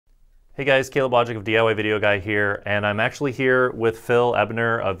Hey guys, Caleb Wojcik of DIY Video Guy here, and I'm actually here with Phil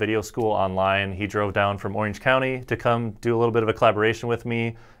Ebiner of VideoSchoolOnline. He drove down from Orange County to come do a little bit of a collaboration with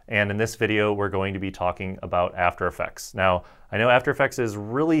me, and in this video we're going to be talking about After Effects. Now, I know After Effects is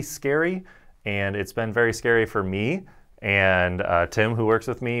really scary, and it's been very scary for me, and Tim, who works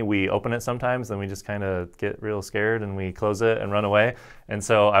with me, we open it sometimes, then we just kind of get real scared and we close it and run away. And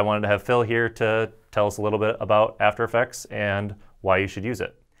so I wanted to have Phil here to tell us a little bit about After Effects and why you should use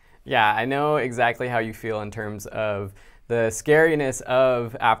it. Yeah, I know exactly how you feel in terms of the scariness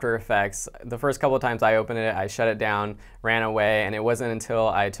of After Effects. The first couple of times I opened it, I shut it down, ran away, and it wasn't until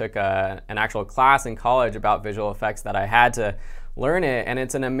I took an actual class in college about visual effects that I had to learn it, and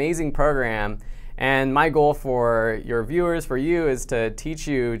it's an amazing program. And my goal for your viewers, for you, is to teach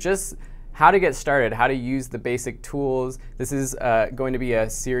you just how to get started, how to use the basic tools. This is going to be a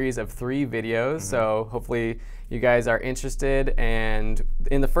series of 3 videos, so hopefully you guys are interested. And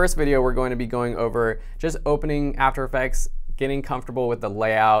in the first video, we're going to be going over just opening After Effects, getting comfortable with the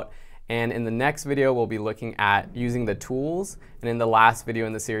layout. And in the next video, we'll be looking at using the tools. And in the last video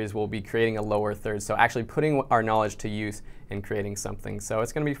in the series, we'll be creating a lower third. So actually putting our knowledge to use and creating something. So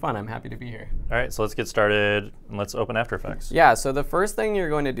it's going to be fun. I'm happy to be here. All right, so let's get started and let's open After Effects. Yeah, so the first thing you're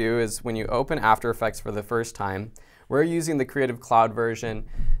going to do is when you open After Effects for the first time, we're using the Creative Cloud version,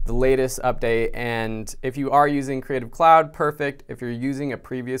 the latest update, and if you are using Creative Cloud, perfect. If you're using a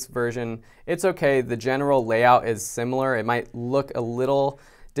previous version, it's okay. The general layout is similar. It might look a little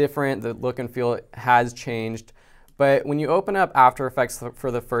different. The look and feel has changed. But when you open up After Effects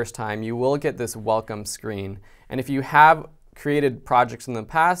for the first time, you will get this welcome screen. And if you have created projects in the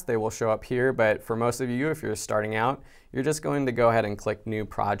past, they will show up here. But for most of you, if you're starting out, you're just going to go ahead and click New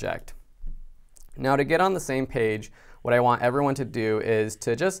Project. Now, to get on the same page, what I want everyone to do is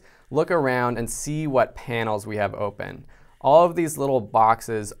to just look around and see what panels we have open. All of these little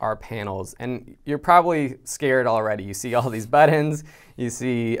boxes are panels, and you're probably scared already. You see all these buttons, you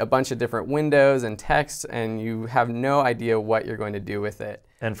see a bunch of different windows and text, and you have no idea what you're going to do with it.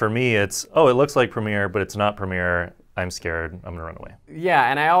 And for me, it's, oh, it looks like Premiere, but it's not Premiere. I'm scared. I'm going to run away. Yeah,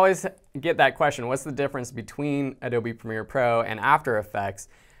 and I always get that question. What's the difference between Adobe Premiere Pro and After Effects?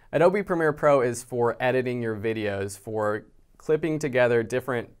 Adobe Premiere Pro is for editing your videos, for clipping together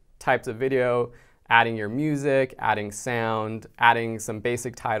different types of video, adding your music, adding sound, adding some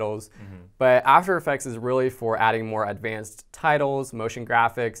basic titles. But After Effects is really for adding more advanced titles, motion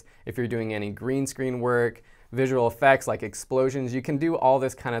graphics. If you're doing any green screen work, visual effects like explosions, you can do all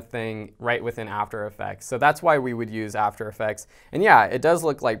this kind of thing right within After Effects. So that's why we would use After Effects. And yeah, it does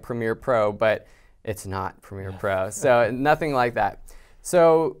look like Premiere Pro, but it's not Premiere Pro. So nothing like that.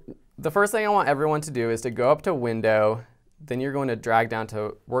 So the first thing I want everyone to do is to go up to Window, then you're going to drag down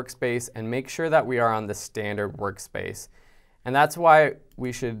to Workspace and make sure that we are on the standard workspace. And that's why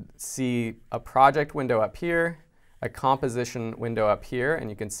we should see a project window up here, a composition window up here, and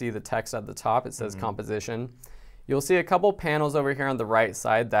you can see the text at the top, it says composition. You'll see a couple panels over here on the right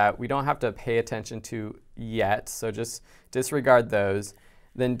side that we don't have to pay attention to yet, so just disregard those.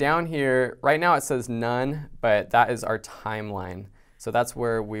 Then down here, right now it says none, but that is our timeline. So that's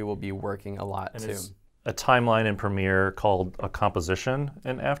where we will be working a lot too. Is a timeline in Premiere called a composition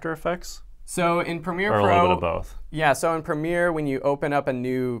in After Effects? So in Premiere Pro, or a little bit of both? Yeah, so in Premiere, when you open up a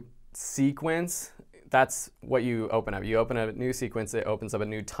new sequence, that's what you open up. You open up a new sequence, it opens up a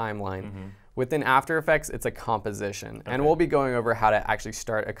new timeline. Within After Effects, it's a composition. And we'll be going over how to actually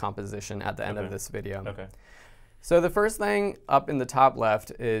start a composition at the end of this video. So the first thing up in the top left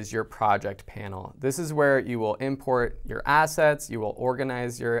is your project panel. This is where you will import your assets, you will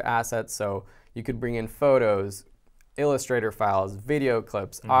organize your assets, so you could bring in photos, Illustrator files, video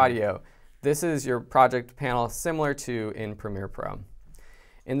clips, audio. This is your project panel similar to in Premiere Pro.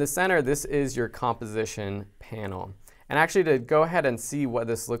 In the center, this is your composition panel. And actually, to go ahead and see what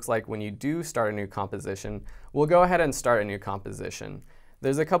this looks like when you do start a new composition, we'll go ahead and start a new composition.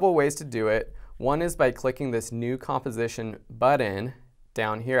 There's a couple ways to do it. One is by clicking this New Composition button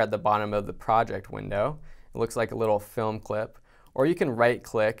down here at the bottom of the project window. It looks like a little film clip. Or you can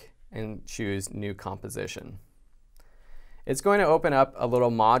right-click and choose New Composition. It's going to open up a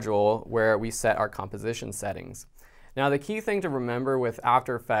little module where we set our composition settings. Now, the key thing to remember with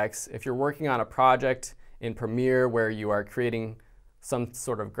After Effects, if you're working on a project in Premiere where you are creating some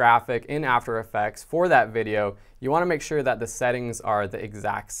sort of graphic in After Effects for that video, you want to make sure that the settings are the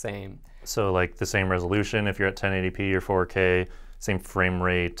exact same. So like the same resolution if you're at 1080p or 4K, same frame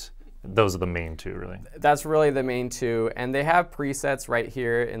rate. Those are the main two, really. That's really the main two. And they have presets right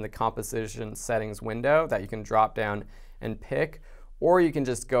here in the composition settings window that you can drop down and pick. or you can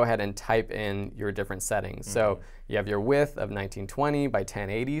just go ahead and type in your different settings. So you have your width of 1920 by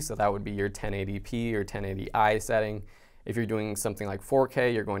 1080, so that would be your 1080p or 1080i setting. If you're doing something like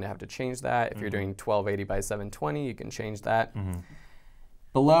 4K, you're going to have to change that. If you're doing 1280 by 720, you can change that.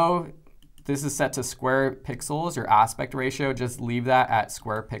 Below, this is set to square pixels, your aspect ratio. Just leave that at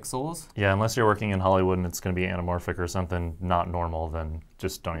square pixels. Yeah, unless you're working in Hollywood and it's going to be anamorphic or something not normal, then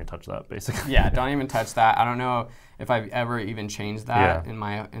just don't even touch that, basically. Yeah, don't even touch that. I don't know if I've ever even changed that in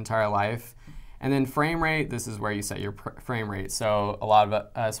my entire life. And then frame rate, this is where you set your frame rate. So a lot of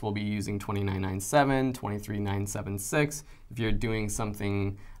us will be using 2997, 23976. If you're doing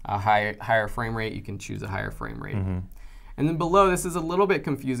something higher frame rate, you can choose a higher frame rate. And then below, this is a little bit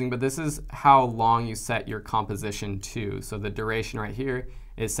confusing, but this is how long you set your composition to. So the duration right here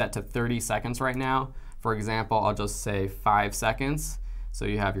is set to 30 seconds right now. For example, I'll just say 5 seconds. So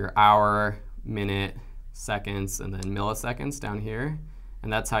you have your hour, minute, seconds, and then milliseconds down here.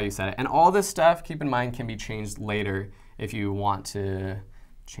 And that's how you set it. And all this stuff, keep in mind, can be changed later if you want to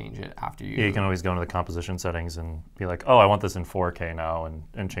change it after you. Yeah, you can always go into the composition settings and be like, oh, I want this in 4K now,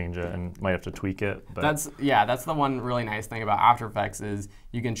 and change it, and might have to tweak it. But that's the one really nice thing about After Effects is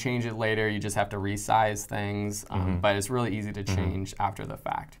you can change it later. You just have to resize things, but it's really easy to change after the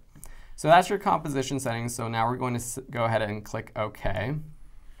fact. So that's your composition settings. So now we're going to go ahead and click OK.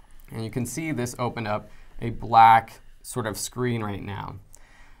 And you can see this open up a black sort of screen right now.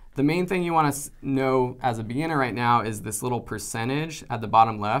 The main thing you want to know as a beginner right now is this little percentage at the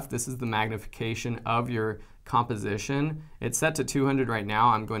bottom left. This is the magnification of your composition. It's set to 200 right now.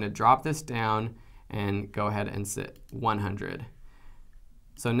 I'm going to drop this down and go ahead and set 100.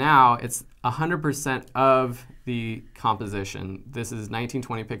 So now it's 100% of the composition. This is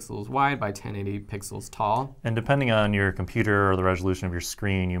 1920 pixels wide by 1080 pixels tall. And depending on your computer or the resolution of your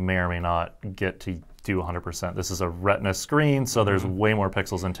screen, you may or may not get to do 100%. This is a Retina screen, so there's way more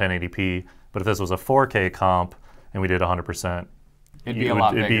pixels in 1080p. But if this was a 4K comp and we did 100%,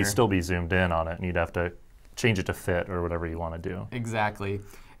 it'd still be zoomed in on it, and you'd have to change it to fit or whatever you want to do. Exactly.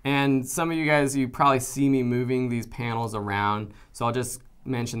 And some of you guys, you probably see me moving these panels around, so I'll just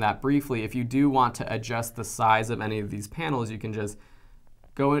mention that briefly. If you do want to adjust the size of any of these panels, you can just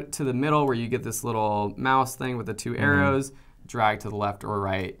go to the middle where you get this little mouse thing with the two arrows, drag to the left or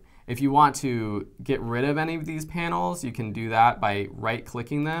right. If you want to get rid of any of these panels, you can do that by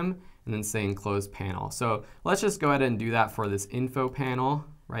right-clicking them and then saying Close Panel. So let's just go ahead and do that for this info panel,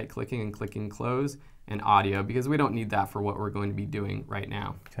 right-clicking and clicking Close, and audio, because we don't need that for what we're going to be doing right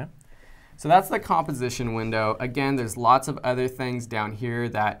now. Okay. So that's the composition window. Again, there's lots of other things down here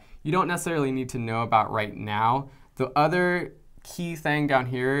that you don't necessarily need to know about right now. The other key thing down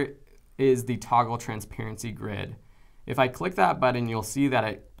here is the toggle transparency grid. If I click that button, you'll see that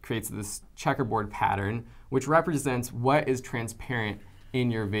it creates this checkerboard pattern, which represents what is transparent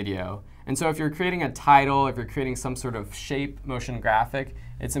in your video. And so if you're creating a title, if you're creating some sort of shape motion graphic,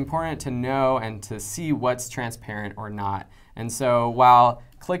 it's important to know and to see what's transparent or not. And so while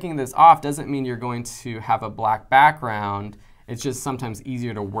clicking this off doesn't mean you're going to have a black background, it's just sometimes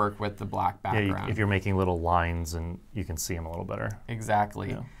easier to work with the black background. Yeah, if you're making little lines and you can see them a little better.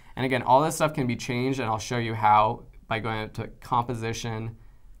 Exactly. Yeah. And again, all this stuff can be changed, and I'll show you how by going to composition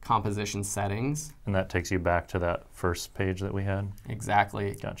settings. And that takes you back to that first page that we had?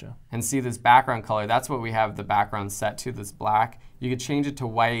 Exactly. Gotcha. And see this background color, that's what we have the background set to, this black. You could change it to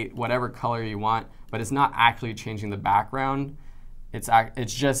white, whatever color you want, but it's not actually changing the background.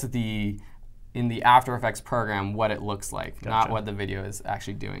 It's just in the After Effects program what it looks like, Gotcha. Not what the video is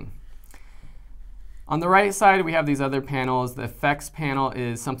actually doing. On the right side, we have these other panels. The effects panel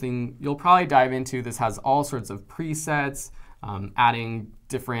is something you'll probably dive into. This has all sorts of presets, adding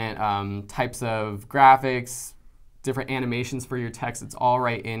different types of graphics, different animations for your text. It's all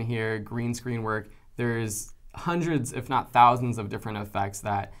right in here, green screen work. There's hundreds, if not thousands, of different effects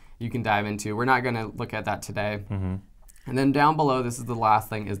that you can dive into. We're not going to look at that today. And then down below, this is the last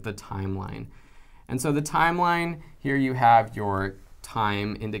thing, is the timeline. And so the timeline, here you have your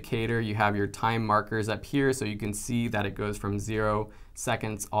time indicator. You have your time markers up here, so you can see that it goes from 0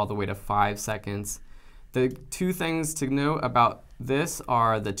 seconds all the way to 5 seconds. The two things to note about this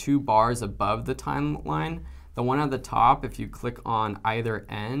are the two bars above the timeline. The one at the top, if you click on either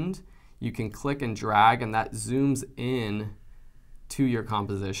end, you can click and drag, and that zooms in to your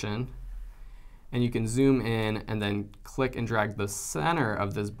composition. And you can zoom in and then click and drag the center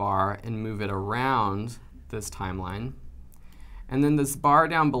of this bar and move it around this timeline. And then this bar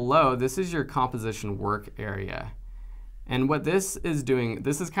down below, this is your composition work area. And what this is doing,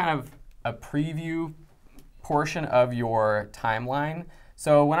 this is kind of a preview portion of your timeline.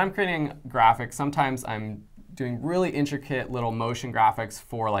 So when I'm creating graphics, sometimes I'm doing really intricate little motion graphics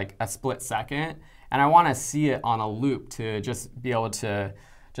for like a split second, and I want to see it on a loop to just be able to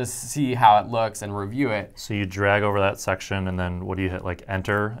just see how it looks and review it. So you drag over that section, and then what do you hit, like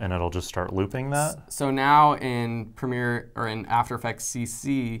enter, and it'll just start looping that? So now in Premiere or in After Effects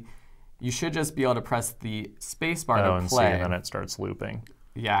CC, you should just be able to press the space bar to play. And then it starts looping.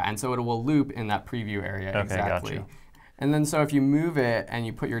 Yeah, and so it will loop in that preview area. Okay, exactly. gotcha. And then so if you move it and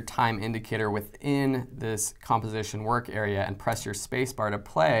you put your time indicator within this composition work area and press your space bar to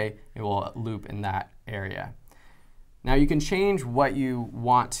play, it will loop in that area. Now you can change what you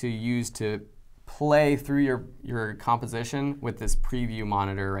want to use to play through your composition with this preview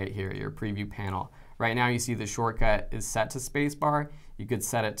monitor right here, your preview panel. Right now you see the shortcut is set to spacebar. You could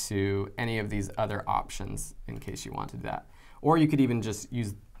set it to any of these other options in case you want to do that. Or you could even just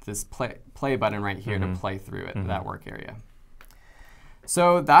use this play button right here to play through it, that work area.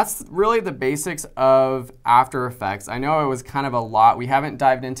 So that's really the basics of After Effects. I know it was kind of a lot. We haven't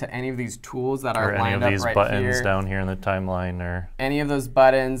dived into any of these tools that are lined up right here. Or any of these buttons down here in the timeline, or any of those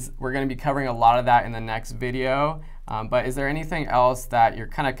buttons. We're going to be covering a lot of that in the next video. But is there anything else that you're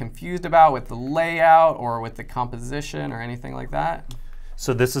kind of confused about with the layout or with the composition or anything like that?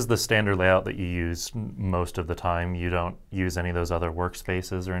 So this is the standard layout that you use most of the time. You don't use any of those other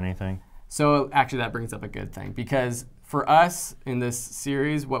workspaces or anything? So actually that brings up a good thing, because for us in this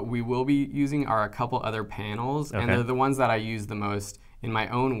series, what we will be using are a couple other panels, and they're the ones that I use the most in my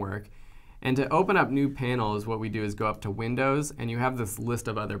own work. And to open up new panels, what we do is go up to Windows, and you have this list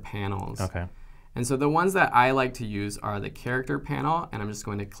of other panels. Okay. And so the ones that I like to use are the character panel, and I'm just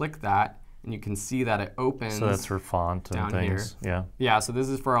going to click that, and you can see that it opens. So that's for font and things. Here. Yeah, so this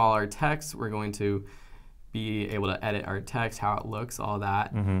is for all our text. We're going to be able to edit our text, how it looks, all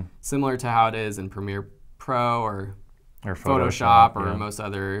that. Similar to how it is in Premiere Pro or Photoshop or most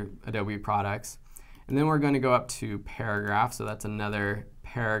other Adobe products. And then we're going to go up to paragraph, so that's another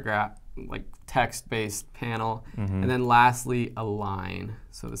paragraph, like text-based panel. And then lastly, align,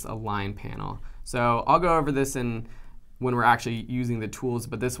 so this align panel. So I'll go over this when we're actually using the tools,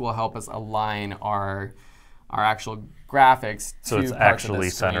 but this will help us align our actual graphics so to it's parts actually of the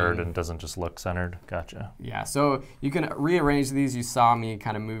screen. centered and doesn't just look centered. Gotcha. Yeah, so you can rearrange these. You saw me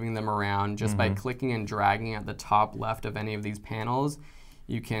kind of moving them around just by clicking and dragging at the top left of any of these panels.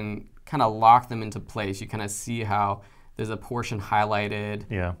 You can kind of lock them into place. You kind of see how there's a portion highlighted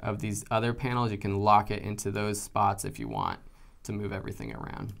of these other panels. You can lock it into those spots if you want to move everything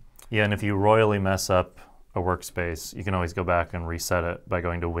around. Yeah, and if you royally mess up a workspace, you can always go back and reset it by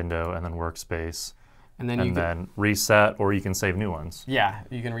going to Window and then Workspace. And then reset, or you can save new ones. Yeah,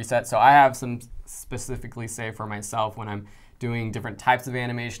 you can reset. So I have some specifically saved for myself when I'm doing different types of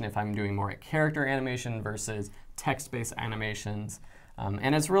animation, if I'm doing more character animation versus text-based animations.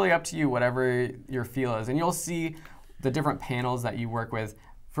 And it's really up to you, whatever your feel is. And you'll see the different panels that you work with.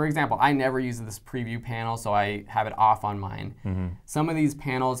 For example, I never use this preview panel, so I have it off on mine. Some of these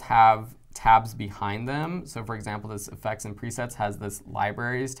panels have tabs behind them. So for example, this Effects and Presets has this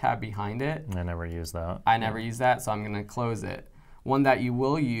Libraries tab behind it. I never use that. I never use that, so I'm going to close it. One that you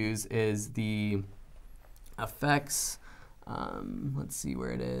will use is the Effects, let's see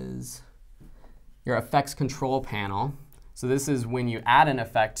where it is, your Effects Control panel. So this is when you add an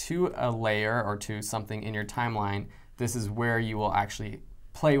effect to a layer or to something in your timeline, this is where you will actually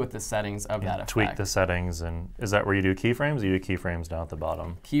play with the settings of that effect. Tweak the settings, and is that where you do keyframes? Or you do keyframes down at the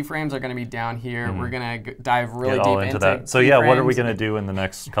bottom? Keyframes are going to be down here. We're going to dive really deep into that. So yeah, what are we going to do in the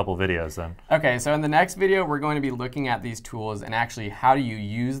next couple videos then? Okay, so in the next video, we're going to be looking at these tools and actually how do you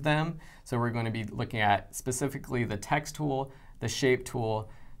use them. So we're going to be looking at specifically the text tool, the shape tool,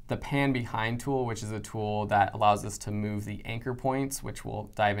 the pan behind tool, which is a tool that allows us to move the anchor points, which we'll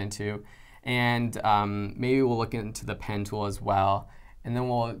dive into. And maybe we'll look into the pen tool as well. And then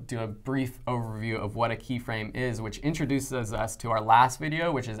we'll do a brief overview of what a keyframe is, which introduces us to our last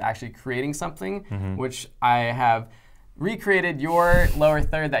video, which is actually creating something, which I have recreated your lower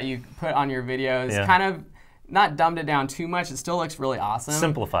third that you put on your videos. Kind of not dumbed it down too much. It still looks really awesome.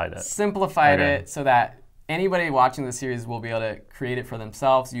 Simplified it. Simplified it so that anybody watching the series will be able to create it for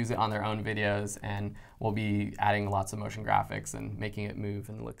themselves, use it on their own videos, and we'll be adding lots of motion graphics and making it move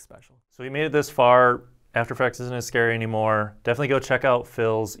and look special. So you made it this far. After Effects isn't as scary anymore. Definitely go check out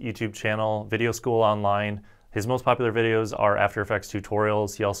Phil's YouTube channel, Video School Online. His most popular videos are After Effects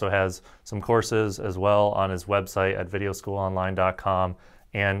tutorials. He also has some courses as well on his website at VideoSchoolOnline.com.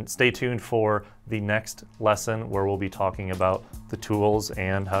 And stay tuned for the next lesson where we'll be talking about the tools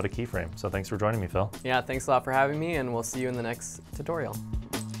and how to keyframe. So thanks for joining me, Phil. Yeah, thanks a lot for having me, and we'll see you in the next tutorial.